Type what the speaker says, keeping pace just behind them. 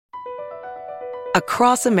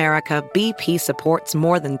Across America, BP supports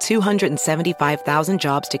more than 275,000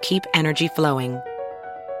 jobs to keep energy flowing.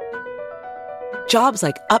 Jobs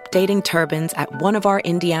like updating turbines at one of our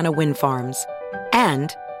Indiana wind farms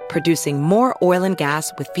and producing more oil and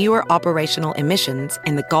gas with fewer operational emissions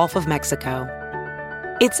in the Gulf of Mexico.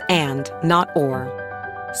 It's and, not or.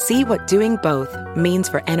 See what doing both means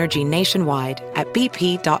for energy nationwide at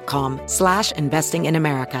bp.com/investing in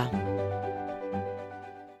America.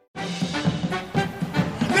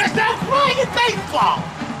 There's no crying in baseball!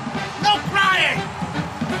 No crying!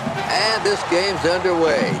 And this game's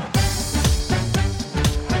underway.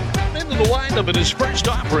 Into the windup in his first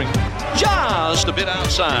offering. Just a bit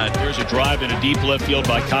outside. There's a drive in a deep left field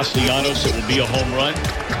by Castellanos. It will be a home run.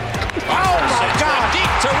 Oh, my God!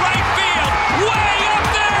 Deep to right field. Way up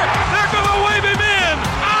there. They're going to wave him in.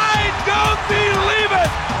 I don't believe it!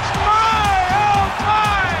 My, oh,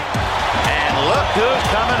 my! And look who's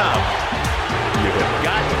coming up. You've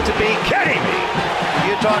got to be kidding me.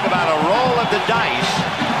 You talk about a roll of the dice.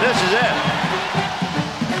 This is it.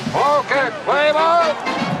 Okay, play ball!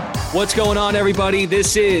 What's going on, everybody?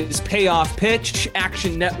 This is Payoff Pitch,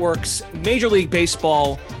 Action Network's Major League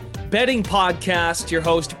Baseball betting podcast. Your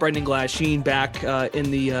host, Brendan Glasheen, back in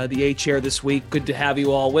the A chair this week. Good to have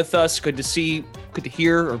you all with us. Good to see, good to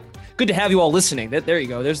hear, or good to have you all listening. There you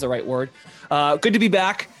go. There's the right word. Good to be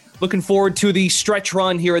back. Looking forward to the stretch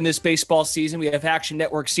run here in this baseball season. We have Action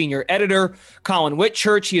Network senior editor Colin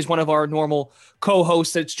Whitchurch. He is one of our normal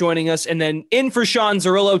co-hosts that's joining us. And then in for Sean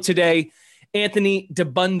Zerillo today, Anthony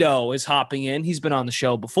DeBundo is hopping in. He's been on the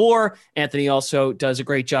show before. Anthony also does a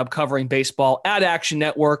great job covering baseball at Action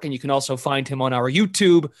Network, and you can also find him on our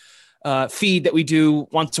YouTube feed that we do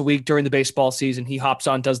once a week during the baseball season. He hops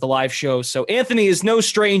on, does the live shows. So Anthony is no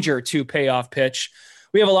stranger to Payoff Pitch.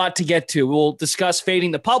 We have a lot to get to. We'll discuss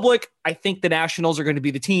fading the public. I think the Nationals are going to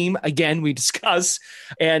be the team. Again, we discuss.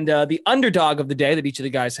 And the underdog of the day that each of the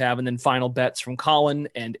guys have, and then final bets from Colin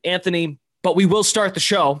and Anthony. But we will start the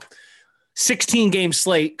show. 16-game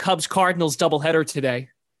slate, Cubs-Cardinals doubleheader today.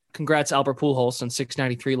 Congrats, Albert Pujols on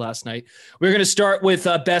 693 last night. We're going to start with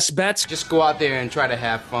best bets. Just go out there and try to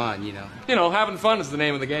have fun, you know. You know, having fun is the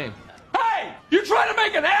name of the game. Hey, you trying to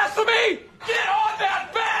make an ass of me? Get on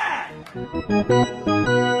that bag!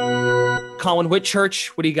 Colin Whitchurch,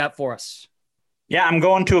 what do you got for us? Yeah, I'm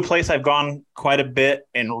going to a place I've gone quite a bit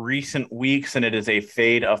in recent weeks, and it is a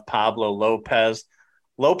fade of Pablo Lopez.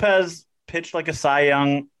 Lopez pitched like a Cy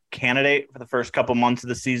Young candidate for the first couple months of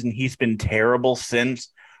the season. He's been terrible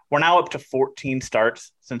since. We're now up to 14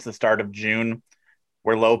 starts since the start of June,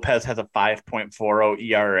 where Lopez has a 5.40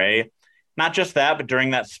 ERA. Not just that, but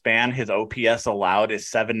during that span, his OPS allowed is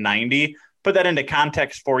 790. Put that into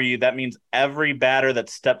context for you. That means every batter that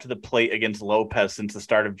stepped to the plate against Lopez since the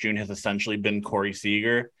start of June has essentially been Corey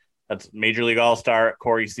Seager. That's Major League All-Star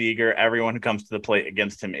Corey Seager. Everyone who comes to the plate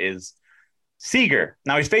against him is Seager.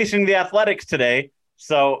 Now he's facing the Athletics today,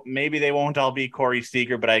 so maybe they won't all be Corey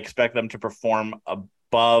Seager, but I expect them to perform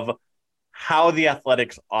above how the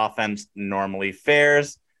Athletics offense normally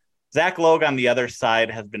fares. Zach Logue on the other side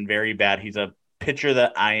has been very bad. He's a pitcher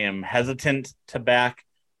that I am hesitant to back,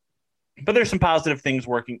 but there's some positive things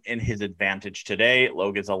working in his advantage today.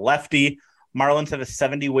 Logue is a lefty. Marlins have a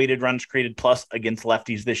 70 weighted runs created plus against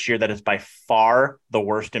lefties this year. That is by far the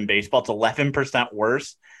worst in baseball. It's 11%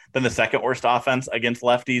 worse than the second worst offense against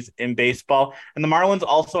lefties in baseball. And the Marlins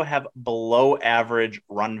also have below average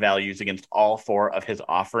run values against all four of his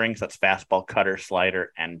offerings. That's fastball, cutter,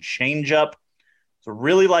 slider, and changeup. So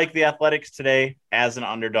really like the Athletics today as an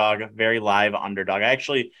underdog, very live underdog. I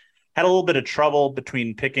actually had a little bit of trouble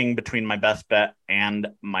picking between my best bet and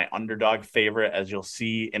my underdog favorite, as you'll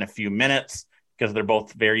see in a few minutes, because they're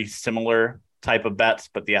both very similar type of bets,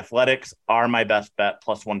 but the Athletics are my best bet,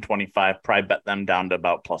 plus 125. Probably bet them down to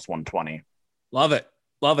about plus 120. Love it.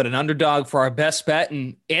 Love it. An underdog for our best bet.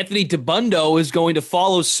 And Anthony DeBundo is going to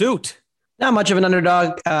follow suit. Not much of an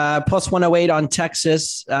underdog. Plus 108 on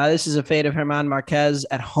Texas. This is a fade of German Marquez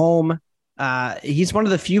at home. He's one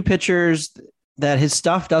of the few pitchers that his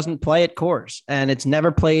stuff doesn't play at Coors, and it's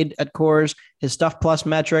never played at Coors. His stuff plus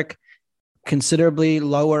metric considerably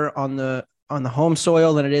lower on the home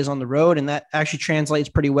soil than it is on the road, and that actually translates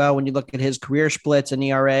pretty well when you look at his career splits and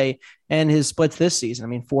ERA and his splits this season. I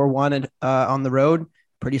mean, 4.1 on the road,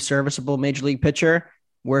 pretty serviceable major league pitcher,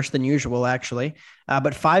 worse than usual actually,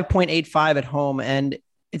 but 5.85 at home, and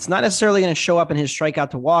it's not necessarily going to show up in his strikeout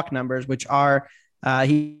to walk numbers, which are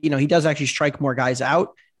he does actually strike more guys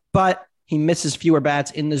out, but he misses fewer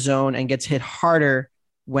bats in the zone and gets hit harder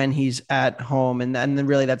when he's at home. And then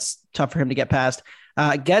really that's tough for him to get past.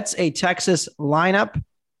 Gets a Texas lineup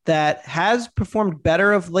that has performed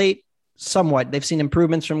better of late somewhat. They've seen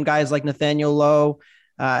improvements from guys like Nathaniel Lowe.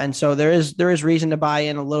 And so there is reason to buy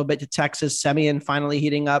in a little bit to Texas. Semien finally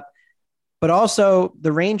heating up. But also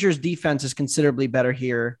the Rangers defense is considerably better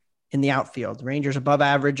here in the outfield. The Rangers above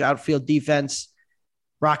average outfield defense.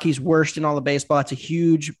 Rockies worst in all of baseball. That's a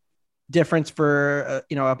huge difference for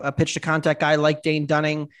a pitch to contact guy like Dane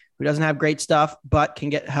Dunning, who doesn't have great stuff, but can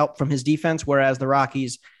get help from his defense. Whereas the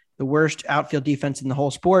Rockies, the worst outfield defense in the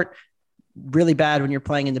whole sport, really bad when you're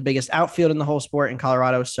playing in the biggest outfield in the whole sport in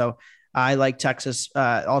Colorado. So I like Texas.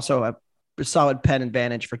 Also a solid pen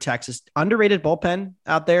advantage for Texas. Underrated bullpen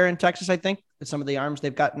out there in Texas, I think, with some of the arms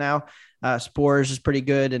they've got now. Spores is pretty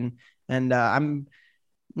good. And I'm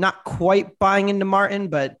not quite buying into Martin,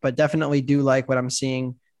 but definitely do like what I'm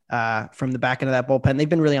seeing from the back end of that bullpen. They've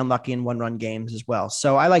been really unlucky in 1-run games as well.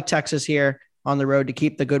 So I like Texas here on the road to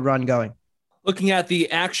keep the good run going. Looking at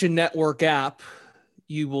the Action Network app,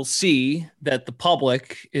 you will see that the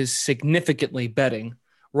public is significantly betting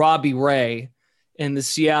Robbie Ray and the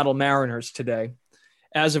Seattle Mariners today.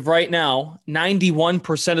 As of right now,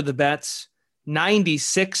 91% of the bets,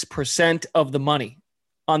 96% of the money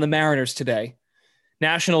on the Mariners today.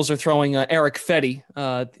 Nationals are throwing Eric Fetty.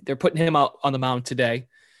 They're putting him out on the mound today.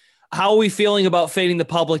 How are we feeling about fading the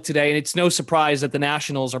public today? And it's no surprise that the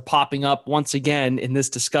Nationals are popping up once again in this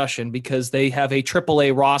discussion because they have a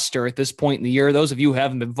AAA roster at this point in the year. Those of you who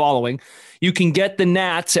haven't been following, you can get the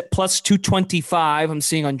Nats at plus 225. I'm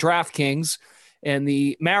seeing on DraftKings, and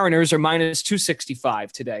the Mariners are minus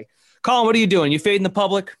 265 today. Colin, what are you doing? You fading the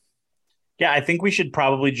public? Yeah, I think we should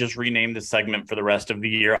probably just rename the segment for the rest of the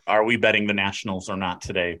year. Are we betting the Nationals or not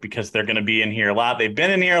today? Because they're going to be in here a lot. They've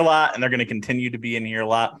been in here a lot, and they're going to continue to be in here a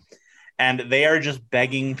lot. And they are just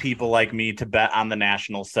begging people like me to bet on the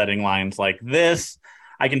Nationals setting lines like this.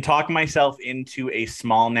 I can talk myself into a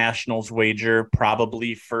small Nationals wager,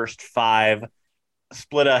 probably first 5,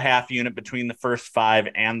 split a half unit between the first 5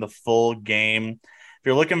 and the full game. If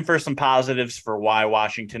you're looking for some positives for why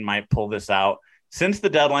Washington might pull this out, since the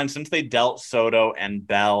deadline, since they dealt Soto and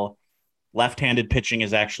Bell, left-handed pitching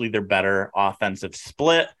is actually their better offensive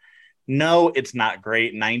split. No, it's not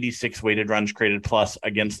great. 96 weighted runs created plus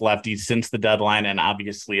against lefties since the deadline, and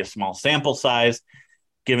obviously a small sample size,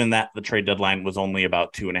 given that the trade deadline was only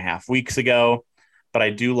about 2.5 weeks ago. But I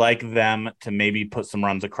do like them to maybe put some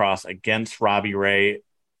runs across against Robbie Ray.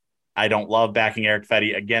 I don't love backing Eric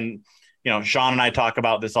Fetty. Again, Sean and I talk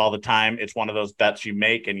about this all the time. It's one of those bets you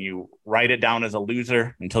make and you write it down as a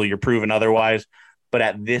loser until you're proven otherwise. But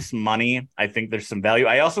at this money, I think there's some value.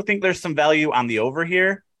 I also think there's some value on the over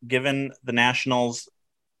here, given the Nationals'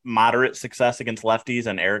 moderate success against lefties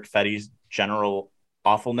and Eric Fetty's general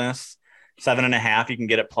awfulness. 7.5, you can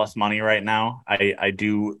get it plus money right now. I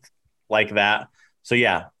do like that. So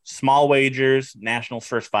yeah, small wagers, Nationals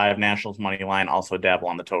first 5, Nationals money line, also dabble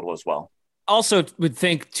on the total as well. Also would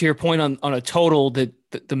think, to your point on a total, that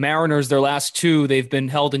the Mariners, their last 2, they've been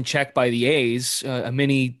held in check by the A's, a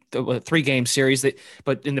mini 3-game series.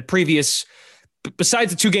 But in the previous,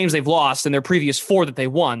 besides the 2 games they've lost and their previous 4 that they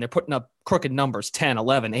won, they're putting up crooked numbers, 10,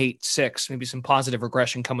 11, 8, 6, maybe some positive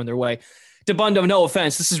regression coming their way. DeBundo, no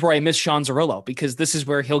offense, this is where I miss Sean Zerillo, because this is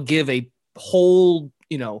where he'll give a whole,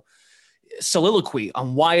 soliloquy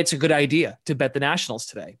on why it's a good idea to bet the Nationals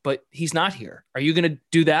today. But he's not here. Are you going to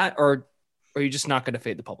do that, or are you just not going to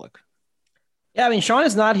fade the public? Yeah, I mean, Sean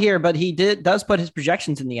is not here, but he does put his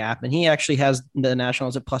projections in the app, and he actually has the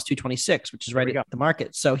Nationals at plus 226, which is right at the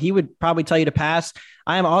market. So he would probably tell you to pass.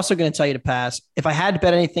 I am also going to tell you to pass. If I had to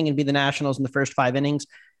bet anything, it'd be the Nationals in the first 5 innings.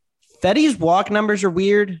 Fetty's walk numbers are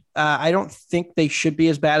weird. I don't think they should be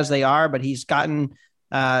as bad as they are, but he's gotten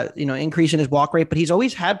increase in his walk rate, but he's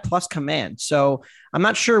always had plus command. So I'm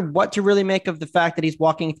not sure what to really make of the fact that he's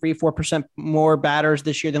walking 3-4% more batters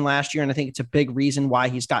this year than last year. And I think it's a big reason why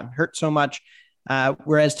he's gotten hurt so much.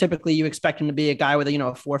 Whereas typically you expect him to be a guy with a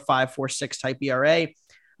 4.5, 4.6 type ERA.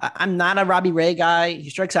 I'm not a Robbie Ray guy. He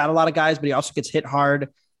strikes out a lot of guys, but he also gets hit hard.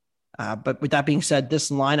 But with that being said,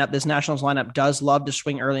 this Nationals lineup does love to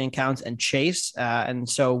swing early in counts and chase. And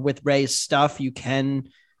so with Ray's stuff, you can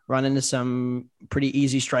run into some pretty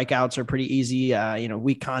easy strikeouts or pretty easy,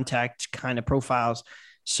 weak contact kind of profiles.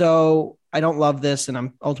 So I don't love this, and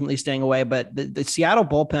I'm ultimately staying away. But the Seattle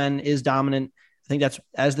bullpen is dominant. I think that's,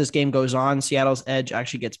 as this game goes on, Seattle's edge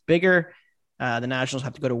actually gets bigger. The Nationals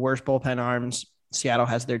have to go to worse bullpen arms. Seattle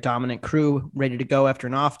has their dominant crew ready to go after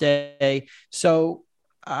an off day. So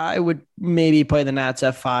I would maybe play the Nats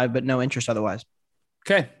F5, but no interest otherwise.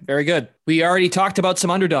 Okay, very good. We already talked about some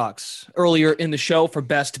underdogs earlier in the show for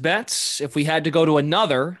best bets. If we had to go to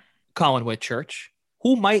another Colin Whitchurch,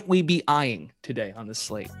 who might we be eyeing today on this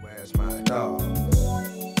slate? Where's my dog?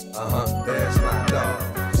 There's my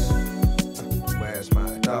dog.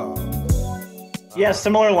 Yeah,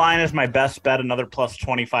 similar line as my best bet, another plus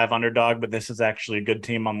 25 underdog, but this is actually a good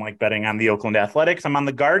team, unlike betting on the Oakland Athletics. I'm on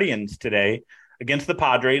the Guardians today against the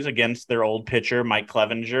Padres, against their old pitcher, Mike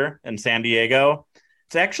Clevenger in San Diego.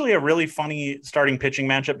 It's actually a really funny starting pitching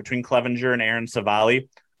matchup between Clevenger and Aaron Savali.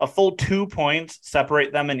 A full 2 points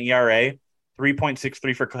separate them in ERA,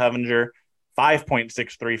 3.63 for Clevenger,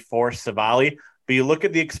 5.63 for Savali. But you look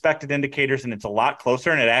at the expected indicators and it's a lot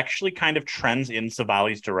closer, and it actually kind of trends in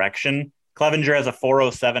Savali's direction. Clevenger has a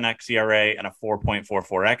 4.07 xERA and a 4.44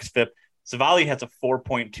 xFIP. Savali has a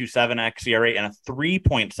 4.27 xERA and a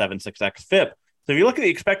 3.76 xFIP. So if you look at the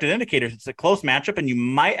expected indicators, it's a close matchup, and you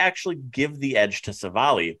might actually give the edge to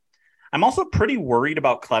Savali. I'm also pretty worried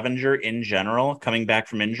about Clevenger in general coming back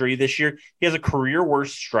from injury this year. He has a career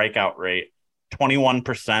worst strikeout rate,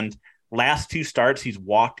 21%. Last 2 starts, he's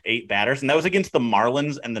walked 8 batters, and that was against the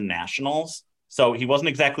Marlins and the Nationals. So he wasn't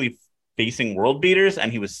exactly facing world beaters, and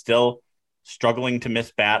he was still struggling to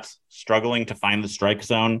miss bats, struggling to find the strike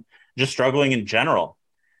zone, just struggling in general.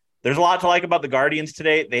 There's a lot to like about the Guardians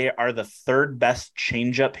today. They are the 3rd best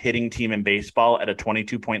changeup hitting team in baseball at a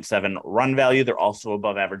 22.7 run value. They're also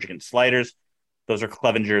above average against sliders. Those are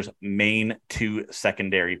Clevenger's main 2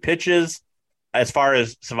 secondary pitches. As far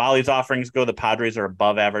as Savali's offerings go, the Padres are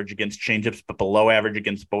above average against changeups, but below average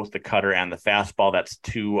against both the cutter and the fastball. That's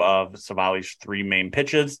 2 of Savali's 3 main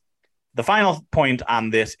pitches. The final point on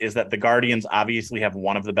this is that the Guardians obviously have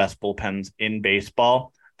one of the best bullpens in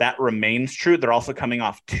baseball. That remains true. They're also coming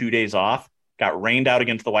off 2 days off, got rained out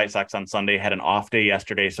against the White Sox on Sunday, had an off day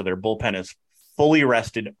yesterday, so their bullpen is fully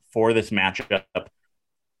rested for this matchup.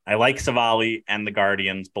 I like Savali and the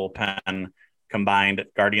Guardians bullpen combined.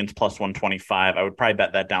 Guardians plus 125. I would probably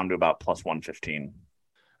bet that down to about plus 115.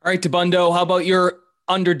 All right, Tabundo, how about your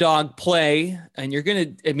underdog play? And you're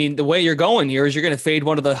going to, the way you're going here is you're going to fade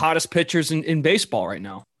one of the hottest pitchers in baseball right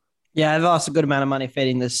now. Yeah, I've lost a good amount of money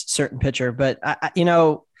fading this certain pitcher, but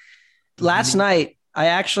last night I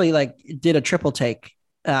actually did a triple take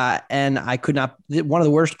and I could not, one of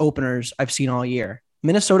the worst openers I've seen all year.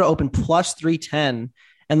 Minnesota opened plus 310.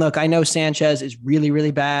 And look, I know Sanchez is really,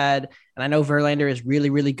 really bad. And I know Verlander is really,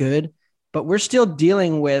 really good, but we're still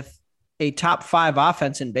dealing with a top 5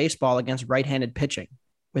 offense in baseball against right-handed pitching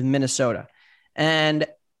with Minnesota. And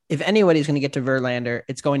if anybody's going to get to Verlander,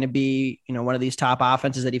 it's going to be, one of these top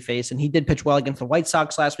offenses that he faced. And he did pitch well against the White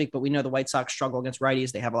Sox last week, but we know the White Sox struggle against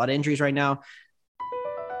righties. They have a lot of injuries right now.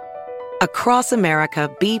 Across America,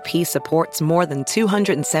 BP supports more than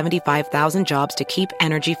 275,000 jobs to keep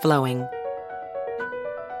energy flowing.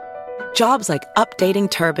 Jobs like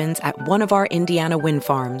updating turbines at one of our Indiana wind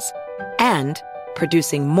farms and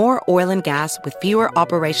producing more oil and gas with fewer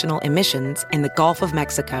operational emissions in the Gulf of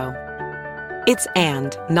Mexico. It's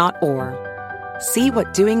and, not or. See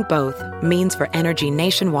what doing both means for energy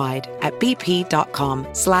nationwide at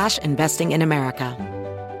bp.com/investing in America.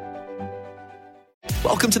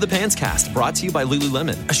 Welcome to the Pants Cast, brought to you by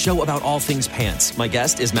Lululemon, a show about all things pants. My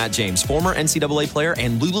guest is Matt James, former NCAA player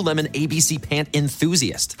and Lululemon ABC pant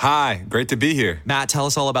enthusiast. Hi, great to be here. Matt, tell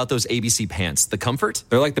us all about those ABC pants. The comfort?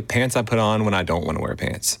 They're like the pants I put on when I don't want to wear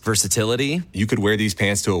pants. Versatility? You could wear these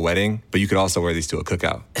pants to a wedding, but you could also wear these to a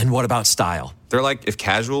cookout. And what about style? They're like if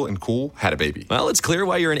casual and cool had a baby. Well, it's clear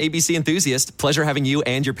why you're an ABC enthusiast. Pleasure having you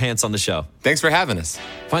and your pants on the show. Thanks for having us.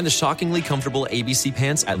 Find the shockingly comfortable ABC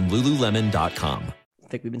pants at Lululemon.com. I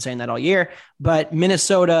think we've been saying that all year, but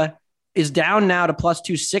Minnesota is down now to plus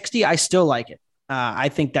 260. I still like it. I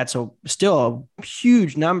think that's still a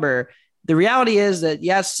huge number. The reality is that,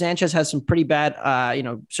 yes, Sanchez has some pretty bad,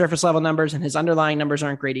 surface level numbers, and his underlying numbers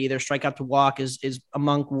aren't great either. Strikeout to walk is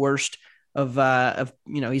among worst of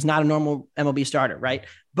he's not a normal MLB starter, right?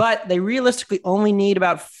 But they realistically only need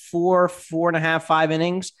about 4.5, 5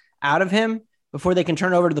 innings out of him before they can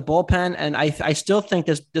turn over to the bullpen. And I still think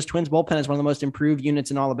this Twins bullpen is one of the most improved units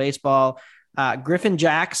in all of baseball. Griffin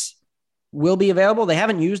Jacks will be available. They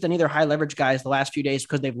haven't used any of their high leverage guys the last few days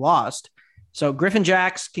because they've lost. So Griffin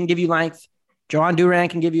Jacks can give you length. Joan Duran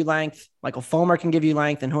can give you length. Michael Fulmer can give you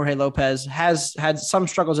length. And Jorge Lopez has had some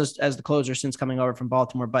struggles as the closer since coming over from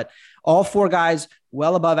Baltimore. But all 4 guys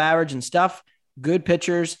well above average and stuff, good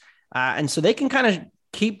pitchers. And so they can kind of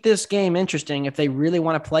keep this game interesting if they really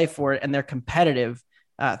want to play for it and they're competitive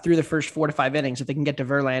through the first 4 to 5 innings if they can get to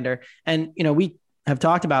Verlander. And, we have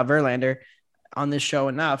talked about Verlander on this show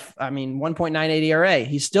enough. 1.98 ERA.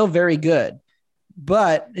 He's still very good,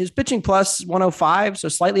 but his pitching plus 105, so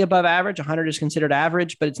slightly above average. 100 is considered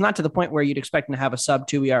average, but it's not to the point where you'd expect him to have a sub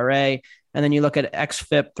 2 ERA. And then you look at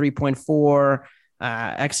xFIP 3.4,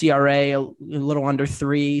 xERA a little under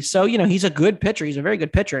 3. So, he's a good pitcher. He's a very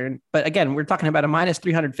good pitcher. But again, we're talking about a minus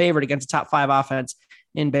 300 favorite against a top 5 offense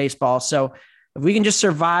in baseball. So If we can just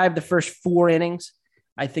survive the first 4 innings,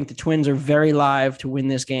 I think the Twins are very live to win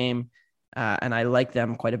this game, and I like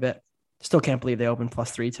them quite a bit. Still can't believe they opened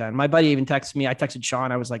plus 310. My buddy even texted me. I texted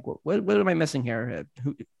Sean. I was like, what am I missing here?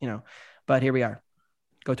 But here we are.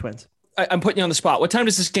 Go Twins. I'm putting you on the spot. What time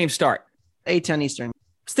does this game start? 8:10 Eastern. I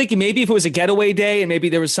was thinking maybe if it was a getaway day and maybe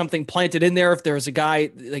there was something planted in there, if there was a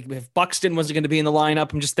guy, like if Buxton wasn't going to be in the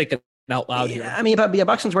lineup, I'm just thinking out loud here. I mean,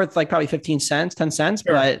 Buxton's worth like probably 15 cents, 10 cents,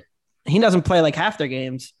 Sure. but he doesn't play like half their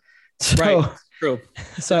games. So, right. True.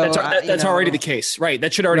 So that's already the case, right?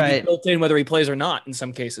 That should already be built in, whether he plays or not. In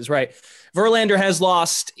some cases, right? Verlander has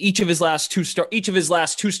lost each of his last two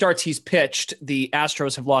starts he's pitched. The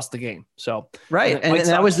Astros have lost the game. So right, and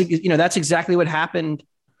that was that's exactly what happened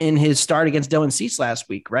in his start against Dylan Cease last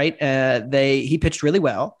week, right? He pitched really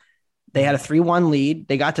well. They had a 3-1 lead.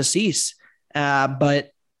 They got to Cease, but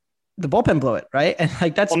the bullpen blew it, right? And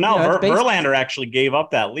like that's Verlander actually gave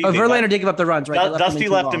up that lead. Verlander did give up the runs, right? Dusty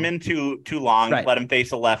left him in too long. Right. Let him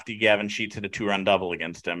face a lefty. Gavin Sheets hit a 2-run double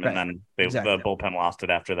against him, and then the bullpen lost it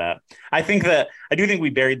after that. I do think we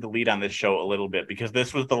buried the lead on this show a little bit because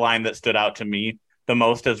this was the line that stood out to me the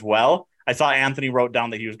most as well. I saw Anthony wrote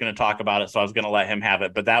down that he was going to talk about it, so I was going to let him have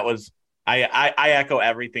it. But that was I echo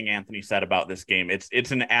everything Anthony said about this game.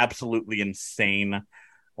 It's an absolutely insane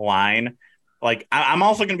line. Like, I'm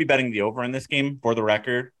also going to be betting the over in this game, for the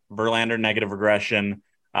record. Verlander, negative regression.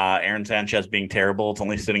 Aaron Sanchez being terrible. It's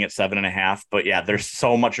only sitting at 7.5. But, yeah, there's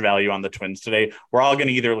so much value on the Twins today. We're all going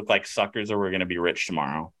to either look like suckers or we're going to be rich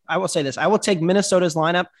tomorrow. I will say this. I will take Minnesota's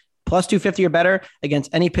lineup plus 250 or better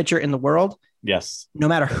against any pitcher in the world. Yes. No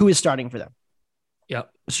matter who is starting for them.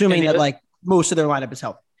 Yep. Assuming that, like, most of their lineup is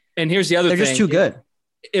healthy. And here's the other thing. They're just too good.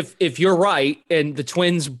 If you're right, and the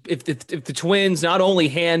Twins, if the Twins not only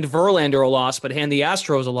hand Verlander a loss, but hand the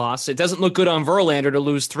Astros a loss, it doesn't look good on Verlander to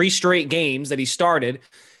lose 3 straight games that he started.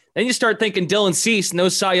 Then you start thinking Dylan Cease and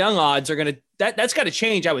those Cy Young odds are going to that's got to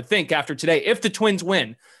change, I would think, after today. If the Twins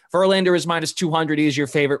win, Verlander is minus 200. He is your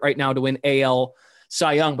favorite right now to win AL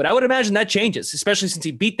Cy Young, but I would imagine that changes, especially since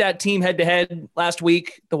he beat that team head to head last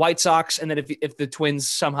week, the White Sox, and then if the Twins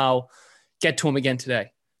somehow get to him again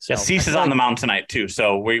today. So Cease is on the mound tonight too,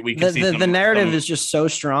 so we can see the narrative is just so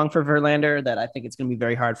strong for Verlander that I think it's going to be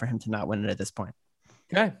very hard for him to not win it at this point.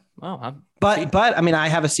 Okay, well, but I mean, I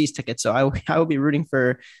have a Cease ticket, so I will be rooting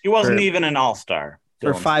for. He wasn't even an all-star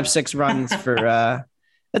for 5-6 runs for. That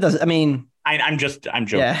doesn't. I mean, I'm joking.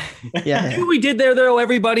 Yeah. What we did there, though,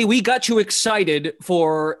 everybody, we got you excited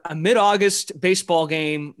for a mid-August baseball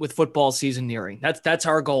game with football season nearing. That's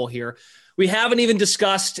our goal here. We haven't even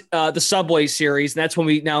discussed the Subway Series, and that's when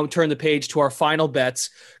we now turn the page to our final bets.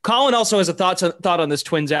 Colin also has a thought on this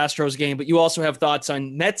Twins-Astros game, but you also have thoughts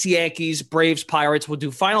on Mets-Yankees, Braves-Pirates. We'll do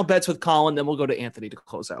final bets with Colin, then we'll go to Anthony to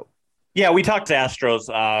close out. Yeah, we talked to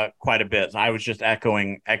Astros quite a bit. I was just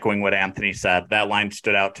echoing what Anthony said. That line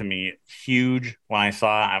stood out to me huge when I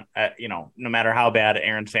saw, no matter how bad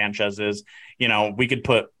Aaron Sanchez is, we could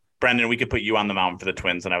put Brendan, we could put you on the mound for the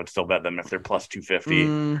Twins, and I would still bet them if they're plus 250.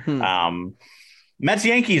 Mm-hmm.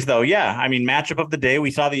 Mets-Yankees, though, yeah. I mean, matchup of the day.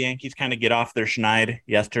 We saw the Yankees kind of get off their schneid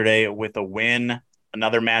yesterday with a win.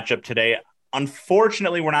 Another matchup today.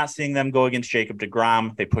 Unfortunately, we're not seeing them go against Jacob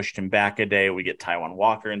deGrom. They pushed him back a day. We get Taijuan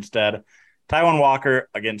Walker instead. Taijuan Walker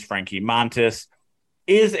against Frankie Montas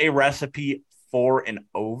is a recipe for an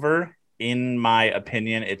over, in my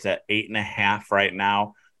opinion. It's at 8.5 right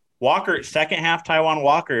now. Walker, second half, Taijuan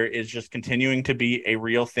Walker is just continuing to be a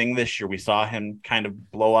real thing this year. We saw him kind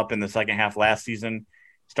of blow up in the second half last season,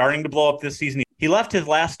 starting to blow up this season. He left his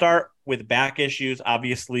last start with back issues,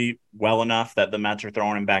 obviously well enough that the Mets are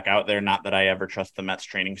throwing him back out there. Not that I ever trust the Mets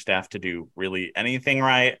training staff to do really anything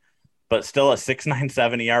right, but still a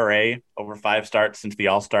 6.97 ERA over 5 starts since the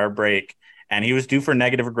All-Star break. And he was due for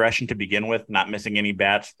negative regression to begin with, not missing any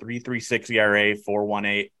bats, 3.36 ERA,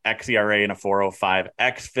 4.18 xERA, and a 4.05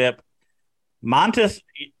 xFIP. Montas,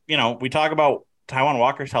 we talk about Taijuan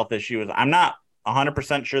Walker's health issues. I'm not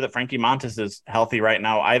 100% sure that Frankie Montas is healthy right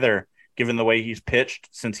now either, given the way he's pitched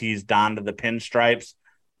since he's donned the pinstripes.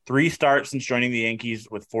 3 starts since joining the Yankees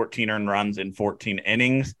with 14 earned runs in 14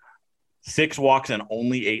 innings, 6 walks and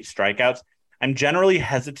only 8 strikeouts. I'm generally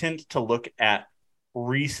hesitant to look at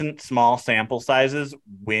recent small sample sizes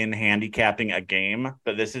when handicapping a game,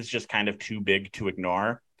 but this is just kind of too big to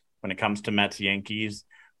ignore when it comes to Mets Yankees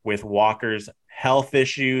with Walker's health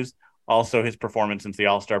issues, also his performance since the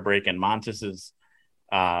All-Star break, and Montas's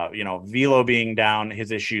velo being down,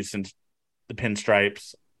 his issues since the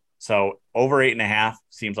pinstripes. So over 8.5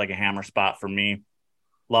 seems like a hammer spot for me.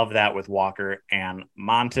 Love that with Walker and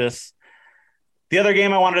Montas. The other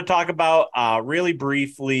game I wanted to talk about really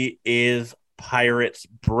briefly is Pirates,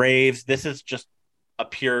 Braves. This is just a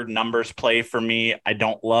pure numbers play for me. I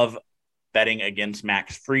don't love betting against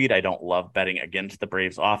Max Fried. I don't love betting against the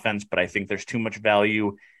Braves offense, but I think there's too much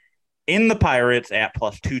value in the Pirates at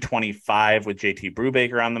plus 225 with JT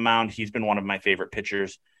Brubaker on the mound. He's been one of my favorite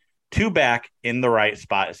pitchers to back in the right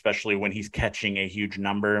spot, especially when he's catching a huge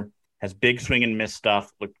number. Has big swing and miss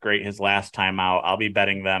stuff. Looked great his last time out. I'll be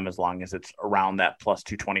betting them as long as it's around that plus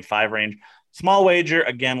 225 range. Small wager,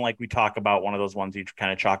 again, like we talk about, one of those ones you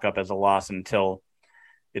kind of chalk up as a loss until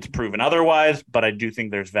it's proven otherwise. But I do think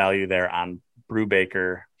there's value there on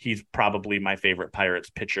Brubaker. He's probably my favorite Pirates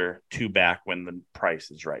pitcher to back when the price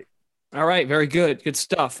is right. All right, very good. Good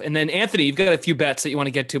stuff. And then, Anthony, you've got a few bets that you want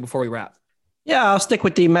to get to before we wrap. Yeah, I'll stick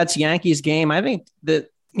with the Mets-Yankees game. I think that,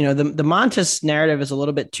 the Montes narrative is a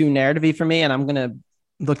little bit too narrative-y for me, and I'm going to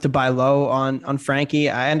look to buy low on Frankie.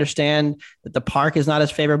 I understand that the park is not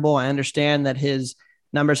as favorable. I understand that his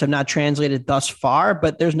numbers have not translated thus far,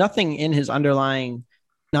 but there's nothing in his underlying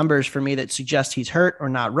numbers for me that suggests he's hurt or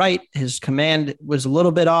not right. His command was a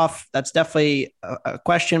little bit off. That's definitely a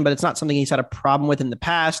question, but it's not something he's had a problem with in the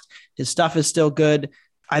past. His stuff is still good.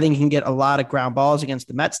 I think he can get a lot of ground balls against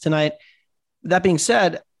the Mets tonight. That being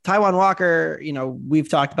said, Taijuan Walker, we've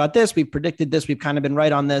talked about this. We've predicted this. We've kind of been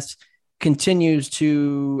right on this. I continue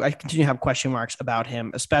to have question marks about him,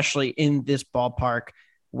 especially in this ballpark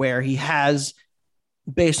where he has,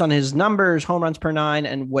 based on his numbers, home runs per 9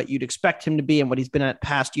 and what you'd expect him to be and what he's been at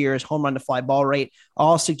past years, home run to fly ball rate,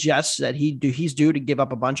 all suggests that he's due to give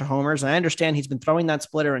up a bunch of homers. And I understand he's been throwing that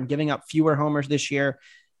splitter and giving up fewer homers this year.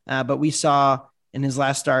 But we saw in his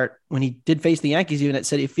last start, when he did face the Yankees, even at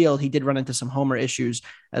Citi Field, he did run into some homer issues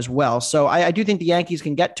as well. So I do think the Yankees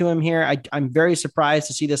can get to him here. I'm very surprised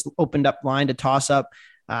to see this opened up line to toss up.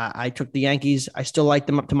 I took the Yankees. I still like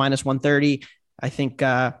them up to minus 130. I think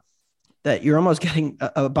that you're almost getting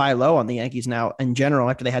a buy low on the Yankees now in general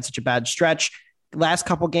after they had such a bad stretch. Last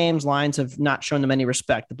couple games, lines have not shown them any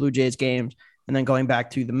respect. The Blue Jays games, and then going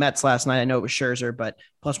back to the Mets last night, I know it was Scherzer, but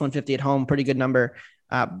plus 150 at home, pretty good number.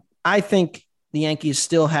 I think the Yankees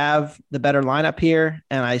still have the better lineup here,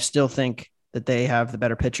 and I still think that they have the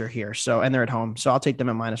better pitcher here. So, and they're at home, so I'll take them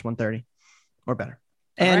at minus 130 or better.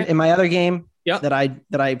 And in my other game that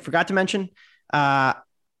I forgot to mention, I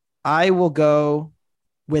will go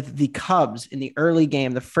with the Cubs in the early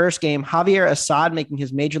game. The first game, Javier Assad making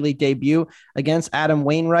his major league debut against Adam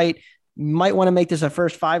Wainwright. You might want to make this a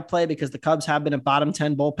first 5 play because the Cubs have been a bottom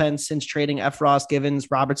 10 bullpen since trading Efros,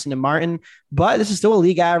 Givens, Robertson, and Martin. But this is still a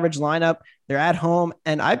league average lineup. They're at home.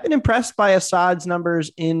 And I've been impressed by Assad's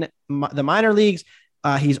numbers in the minor leagues.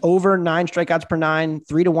 He's over 9 strikeouts per 9,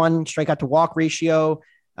 3-to-1 strikeout to walk ratio.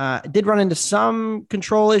 Did run into some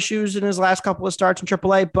control issues in his last couple of starts in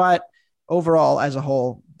AAA, but overall, as a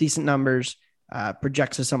whole, decent numbers.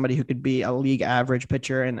 Projects as somebody who could be a league average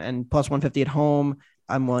pitcher and plus 150 at home.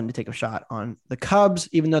 I'm willing to take a shot on the Cubs,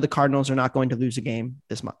 even though the Cardinals are not going to lose a game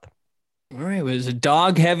this month. All right. It was a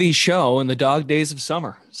dog-heavy show in the dog days of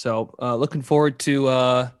summer. So looking forward to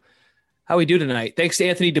how we do tonight. Thanks to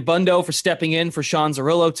Anthony DeBundo for stepping in for Sean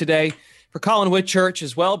Zerillo today. For Colin Whitchurch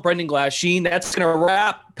as well, Brendan Glasheen. That's going to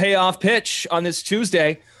wrap Payoff Pitch on this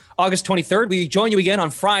Tuesday, August 23rd. We join you again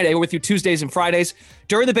on Friday. We're with you Tuesdays and Fridays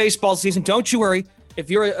during the baseball season. Don't you worry. If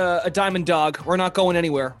you're a diamond dog, we're not going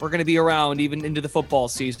anywhere. We're going to be around even into the football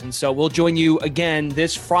season. So we'll join you again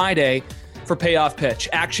this Friday for Payoff Pitch,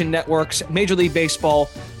 Action Network's Major League Baseball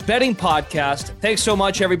betting podcast. Thanks so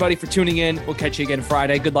much, everybody, for tuning in. We'll catch you again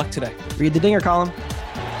Friday. Good luck today. Read the dinger column.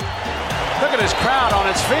 Look at his crowd on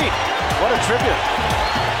its feet. What a tribute.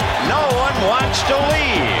 No one wants to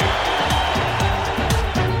leave.